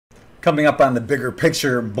Coming up on the bigger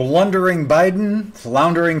picture, blundering Biden,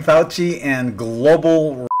 floundering Fauci, and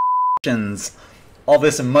global relations. All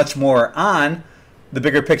this and much more on the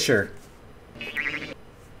bigger picture.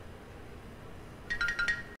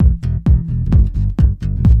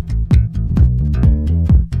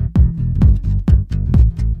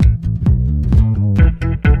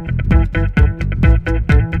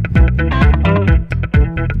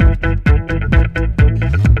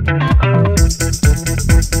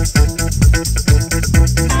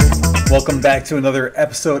 Welcome back to another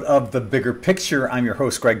episode of The Bigger Picture. I'm your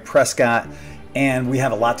host, Gregg Prescott, and we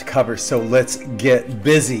have a lot to cover, so let's get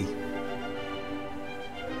busy.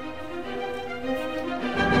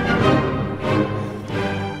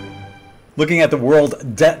 Looking at the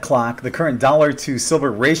world debt clock, the current dollar to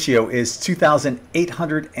silver ratio is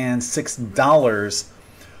 $2,806.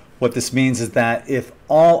 What this means is that if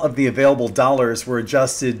all of the available dollars were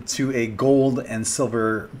adjusted to a gold and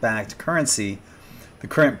silver backed currency, the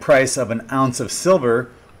current price of an ounce of silver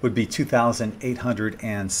would be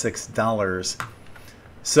 $2,806.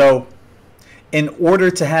 So in order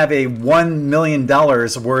to have a $1 million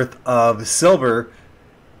worth of silver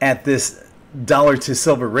at this dollar to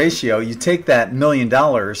silver ratio, you take that $1 million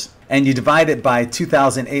and you divide it by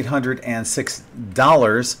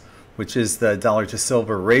 $2,806, which is the dollar to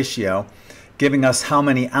silver ratio, giving us how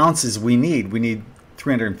many ounces we need. We need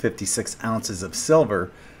 356 ounces of silver.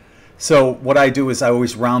 So what I do is I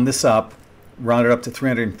always round this up, round it up to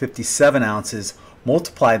 357 ounces,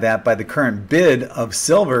 multiply that by the current bid of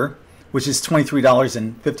silver, which is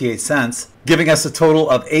 $23.58, giving us a total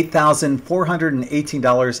of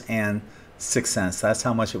 $8,418.06. That's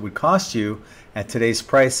how much it would cost you at today's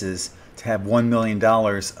prices to have $1 million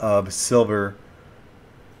of silver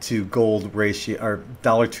to gold ratio, or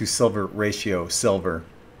dollar to silver ratio silver.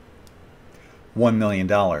 $1 million.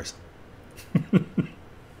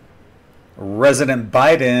 President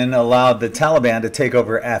Biden allowed the Taliban to take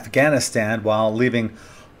over Afghanistan while leaving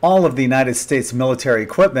all of the United States military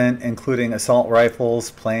equipment, including assault rifles,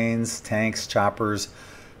 planes, tanks, choppers,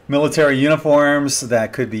 military uniforms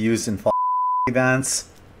that could be used in events,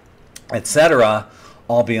 etc.,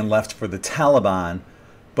 all being left for the Taliban.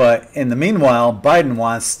 But in the meanwhile, Biden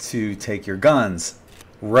wants to take your guns.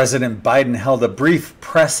 President Biden held a brief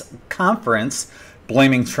press conference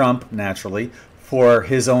blaming Trump, naturally, for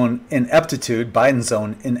his own ineptitude, Biden's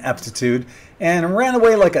own ineptitude, and ran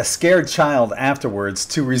away like a scared child afterwards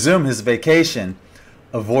to resume his vacation,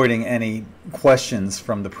 avoiding any questions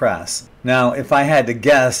from the press. Now, if I had to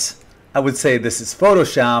guess, I would say this is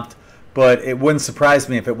photoshopped, but it wouldn't surprise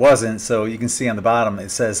me if it wasn't. So you can see on the bottom it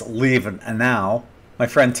says leave now. My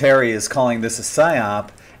friend Terry is calling this a psyop,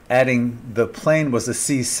 adding the plane was a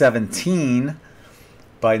C-17.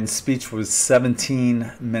 Biden's speech was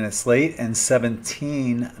 17 minutes late and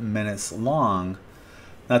 17 minutes long.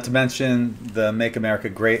 Not to mention the Make America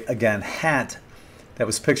Great Again hat that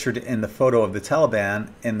was pictured in the photo of the Taliban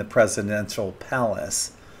in the presidential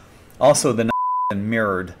palace. Also, the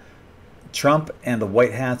mirrored. Trump and the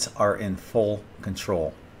white hats are in full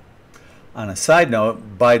control. On a side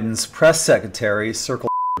note, Biden's press secretary, Circle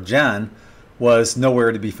Jen, was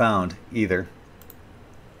nowhere to be found either.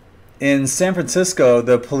 In San Francisco,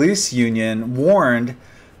 the police union warned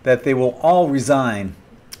that they will all resign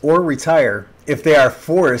or retire if they are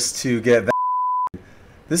forced to get vaccinated.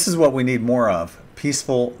 This is what we need more of,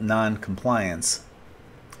 peaceful non-compliance.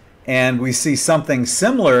 And we see something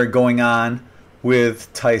similar going on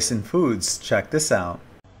with Tyson Foods. Check this out.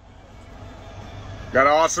 Got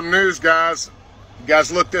awesome news, guys. You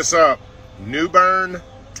guys look this up. New Bern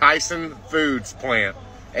Tyson Foods plant.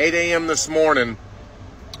 8 a.m. this morning.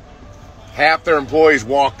 Half their employees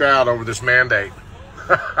walked out over this mandate.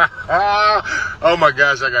 Oh my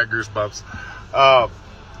gosh, I got goosebumps.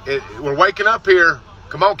 We're waking up here.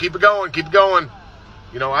 Come on, keep it going, keep it going.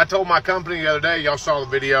 You know, I told my company the other day, y'all saw the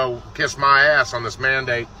video, kiss my ass on this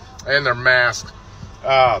mandate and their masks.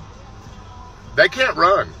 They can't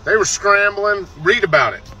run. They were scrambling. Read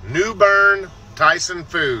about it. New Bern Tyson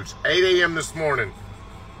Foods, 8 a.m. this morning.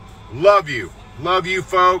 Love you. Love you,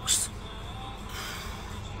 folks.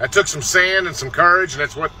 That took some sand and some courage, and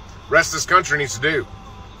that's what the rest of this country needs to do.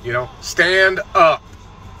 You know, stand up.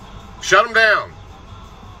 Shut them down.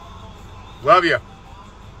 Love you.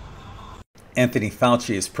 Anthony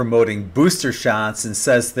Fauci is promoting booster shots and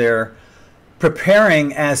says they're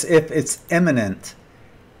preparing as if it's imminent.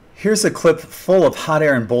 Here's a clip full of hot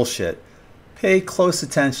air and bullshit. Pay close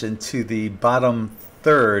attention to the bottom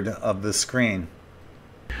third of the screen.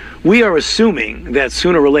 We are assuming that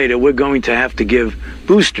sooner or later we're going to have to give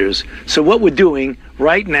boosters. So what we're doing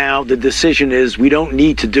right now, the decision is we don't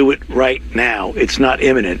need to do it right now. It's not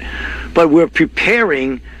imminent. But we're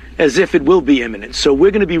preparing as if it will be imminent. So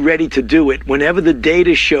we're going to be ready to do it whenever the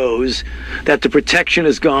data shows that the protection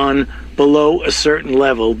has gone below a certain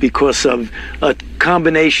level because of a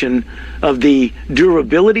combination of the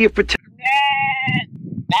durability of protection.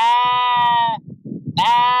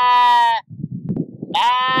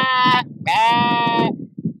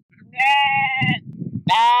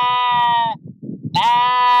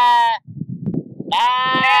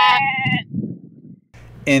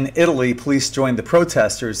 In Italy, police joined the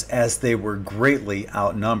protesters as they were greatly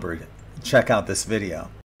outnumbered. Check out this video.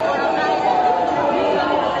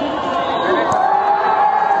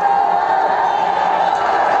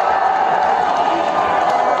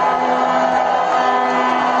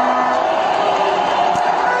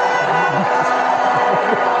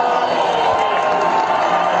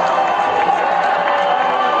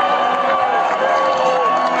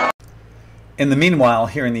 In the meanwhile,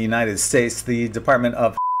 here in the United States, the Department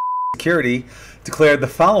of Security declared the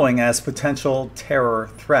following as potential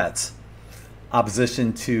terror threats: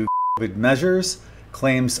 opposition to COVID measures,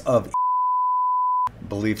 claims of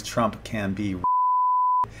belief Trump can be,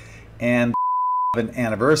 and an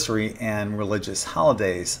anniversary and religious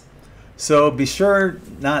holidays. So be sure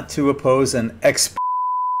not to oppose an X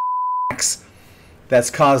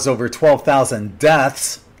that's caused over 12,000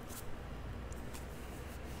 deaths.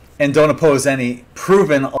 And don't oppose any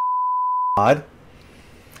proven God.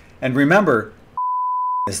 And remember,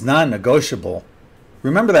 is non-negotiable.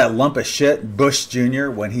 Remember that lump of shit, Bush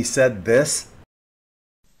Jr., when he said this?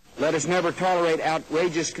 Let us never tolerate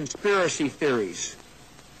outrageous conspiracy theories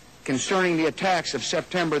concerning the attacks of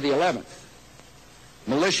September the 11th.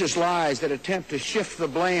 Malicious lies that attempt to shift the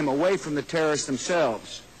blame away from the terrorists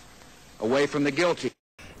themselves, away from the guilty.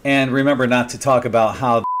 And remember not to talk about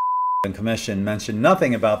how the Commission mentioned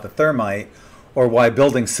nothing about the thermite or why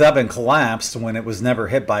Building 7 collapsed when it was never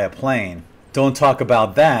hit by a plane. Don't talk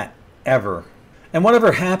about that, ever. And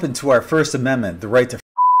whatever happened to our First Amendment, the right to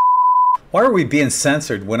why are we being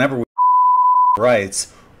censored whenever we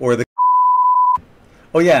rights or the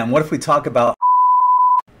oh yeah, and what if we talk about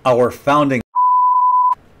our founding,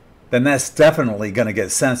 then that's definitely going to get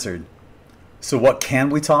censored. So what can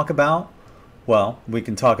we talk about? Well, we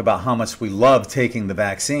can talk about how much we love taking the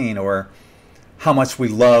vaccine, or how much we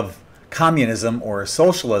love communism or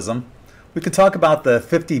socialism. We could talk about the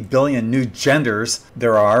 50 billion new genders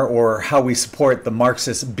there are, or how we support the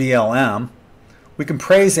Marxist BLM. We can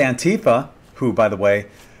praise Antifa, who, by the way,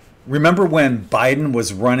 remember when Biden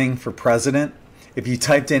was running for president? If you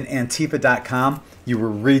typed in Antifa.com, you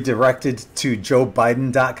were redirected to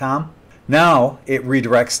JoeBiden.com. Now it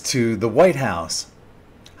redirects to the White House.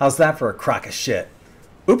 How's that for a crock of shit?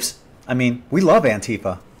 Oops, I mean, we love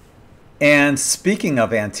Antifa. And speaking of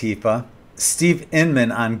Antifa, Steve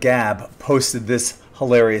Inman on Gab posted this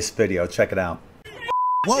hilarious video. Check it out.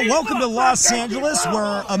 Well, welcome to Los Angeles,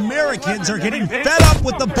 where Americans are getting fed up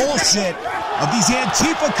with the bullshit of these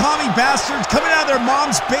Antifa commie bastards coming out of their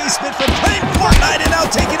mom's basement for playing Fortnite and now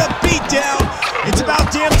taking a beat down. It's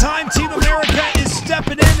about damn time Team America is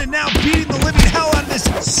stepping in and now beating the living hell out of this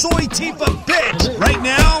soy Tifa bitch. Right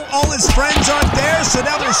now, all his friends aren't there, so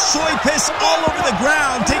now there's soy piss all over the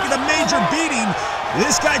ground, taking a major beating.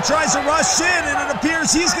 This guy tries to rush in, and it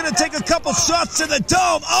appears he's going to take a couple shots to the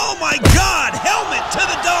dome. Oh, my God! Helmet to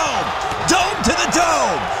the dome! Dome to the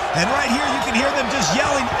dome! And right here, you can hear them just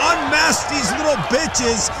yelling, unmask these little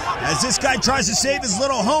bitches, as this guy tries to save his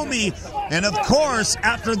little homie. And, of course,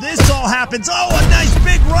 after this all happens, oh, a nice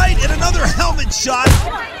big right and another helmet shot.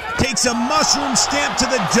 Takes a mushroom stamp to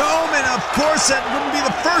the dome, and, of course, that wouldn't be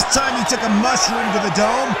the first time he took a mushroom to the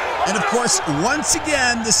dome. And, of course, once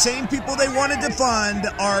again, the same people they wanted to fund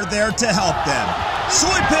are there to help them.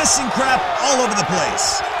 Soy piss and crap all over the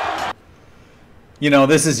place. You know,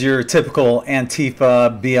 this is your typical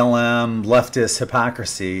Antifa, BLM, leftist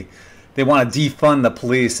hypocrisy. They want to defund the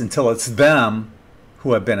police until it's them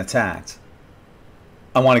who have been attacked.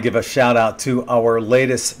 I want to give a shout out to our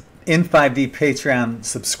latest In5D Patreon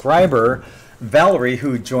subscriber, Valerie,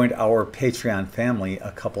 who joined our Patreon family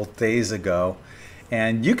a couple days ago.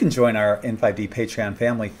 And you can join our In5D Patreon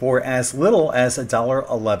family for as little as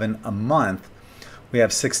 $1.11 a month. We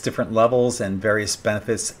have 6 different levels and various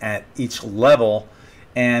benefits at each level,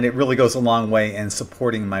 and it really goes a long way in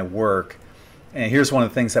supporting my work. And here's one of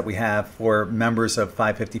the things that we have for members of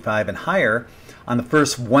 555 and higher. On the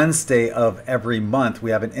first Wednesday of every month,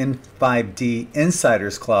 we have an In5D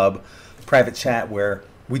Insiders Club private chat where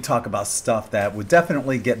we talk about stuff that would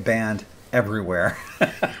definitely get banned everywhere.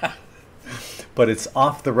 But it's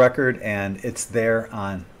off the record, and it's there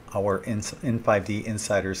on our N5D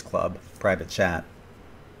Insiders Club private chat.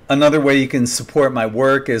 Another way you can support my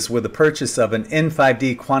work is with the purchase of an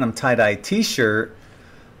N5D Quantum Tie-Dye t-shirt.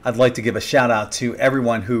 I'd like to give a shout out to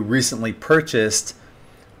everyone who recently purchased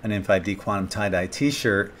an N5D Quantum Tie-Dye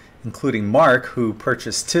t-shirt, including Mark, who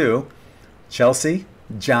purchased 2, Chelsea,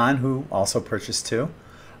 John, who also purchased 2,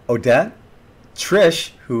 Odette,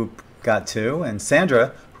 Trish, who got 2, and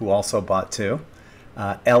Sandra, who also bought 2,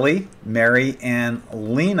 Ellie, Mary, and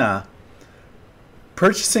Lena.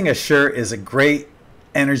 Purchasing a shirt is a great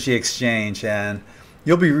energy exchange, and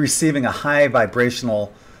you'll be receiving a high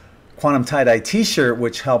vibrational Quantum Tie-Dye t-shirt,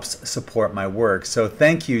 which helps support my work. So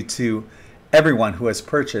thank you to everyone who has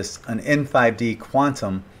purchased an N5D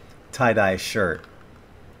Quantum Tie-Dye shirt.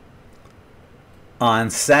 On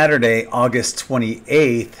Saturday, August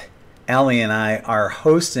 28th, Allie and I are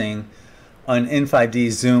hosting an N5D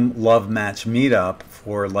Zoom Love Match meetup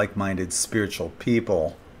for like-minded spiritual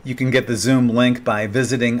people. You can get the Zoom link by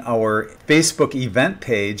visiting our Facebook event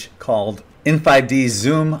page called N5D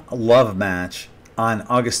Zoom Love Match on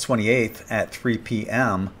August 28th at 3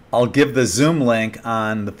 p.m. I'll give the Zoom link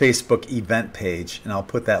on the Facebook event page, and I'll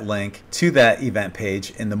put that link to that event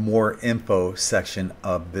page in the More Info section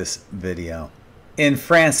of this video. In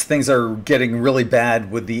France, things are getting really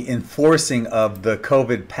bad with the enforcing of the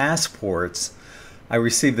COVID passports. I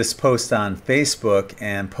received this post on Facebook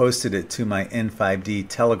and posted it to my N5D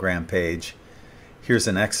Telegram page. Here's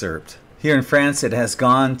an excerpt. Here in France, it has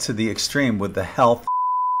gone to the extreme with the health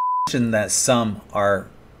that some are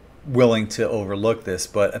willing to overlook this,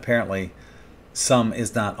 but apparently some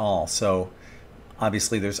is not all. So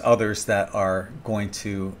obviously there's others that are going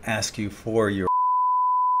to ask you for your.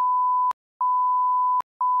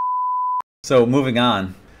 So moving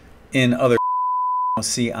on, in other you'll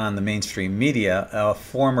see on the mainstream media, a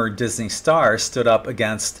former Disney star stood up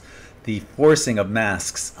against the forcing of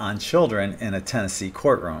masks on children in a Tennessee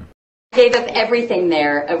courtroom. Gave up everything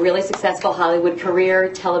there, a really successful Hollywood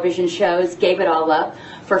career, television shows, gave it all up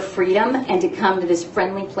for freedom and to come to this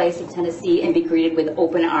friendly place of Tennessee and be greeted with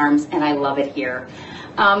open arms, and I love it here.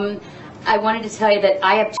 I wanted to tell you that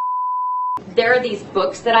I have there are these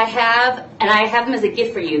books that I have, and I have them as a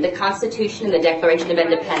gift for you. The Constitution and the Declaration of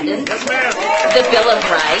Independence, the Bill of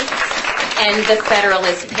Rights, and the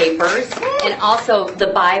Federalist Papers, and also the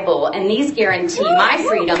Bible. And these guarantee my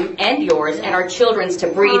freedom and yours and our children's to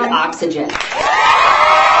breathe oxygen.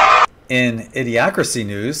 In Idiocracy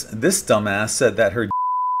news, this dumbass said that her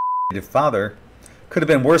father could have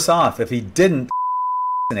been worse off if he didn't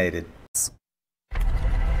vaccinated.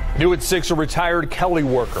 New at 6, a retired Kelly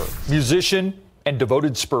worker, musician, and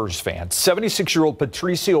devoted Spurs fan. 76-year-old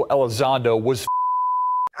Patricio Elizondo was.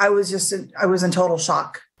 I was in total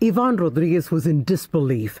shock. Ivan Rodriguez was in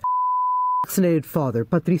disbelief. Vaccinated father,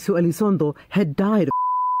 Patricio Elizondo, had died of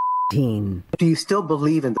 19. Do you still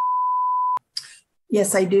believe in the?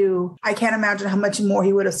 Yes, I do. I can't imagine how much more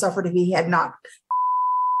he would have suffered if he had not.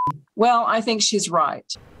 Well, I think she's right.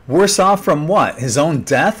 Worse off from what? His own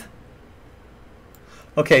death?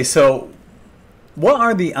 Okay, so what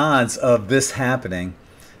are the odds of this happening?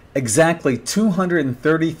 Exactly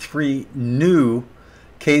 233 new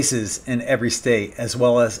cases in every state, as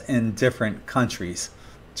well as in different countries.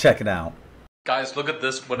 Check it out. Guys, look at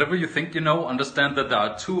this. Whatever you think you know, understand that there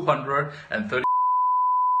are 230.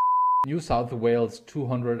 New South Wales,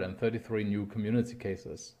 233 new community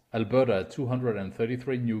cases. Alberta,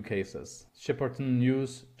 233 new cases. Shepparton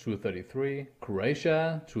News, 233.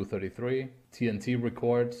 Croatia, 233. TNT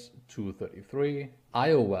Records, 233.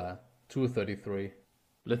 Iowa, 233.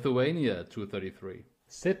 Lithuania, 233.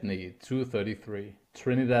 Sydney, 233.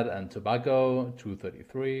 Trinidad and Tobago,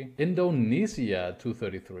 233. Indonesia,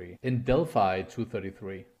 233. In Delphi,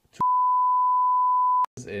 233.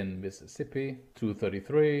 In Mississippi,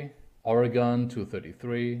 233. Oregon,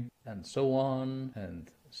 233. And so on,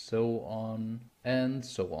 and so on, and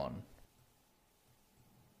so on.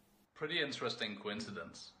 Pretty interesting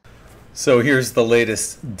coincidence. So here's the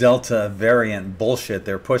latest Delta variant bullshit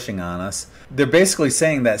they're pushing on us. They're basically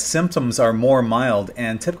saying that symptoms are more mild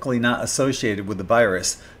and typically not associated with the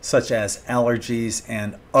virus, such as allergies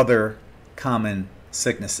and other common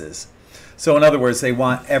sicknesses. So in other words, they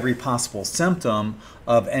want every possible symptom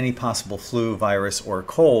of any possible flu, virus, or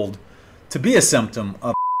cold to be a symptom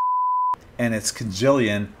of and its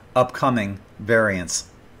cajillion upcoming variants.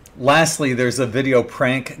 Lastly, there's a video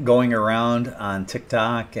prank going around on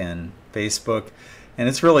TikTok and Facebook, and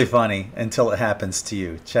it's really funny until it happens to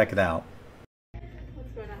you. Check it out.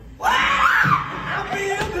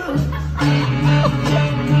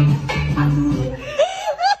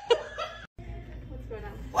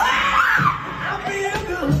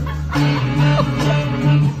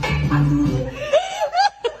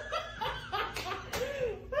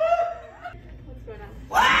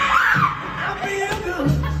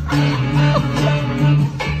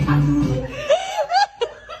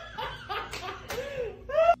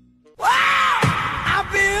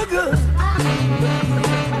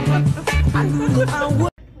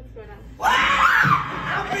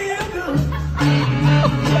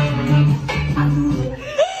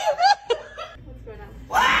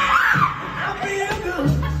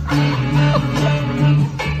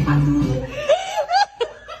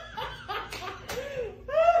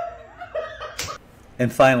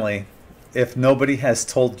 And finally, if nobody has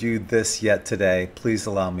told you this yet today, please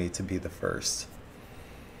allow me to be the first.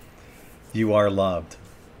 You are loved.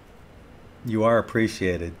 You are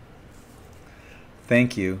appreciated.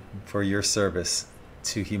 Thank you for your service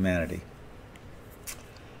to humanity.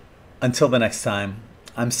 Until the next time,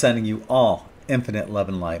 I'm sending you all infinite love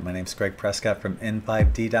and light. My name's Gregg Prescott from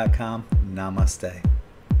N5D.com. Namaste.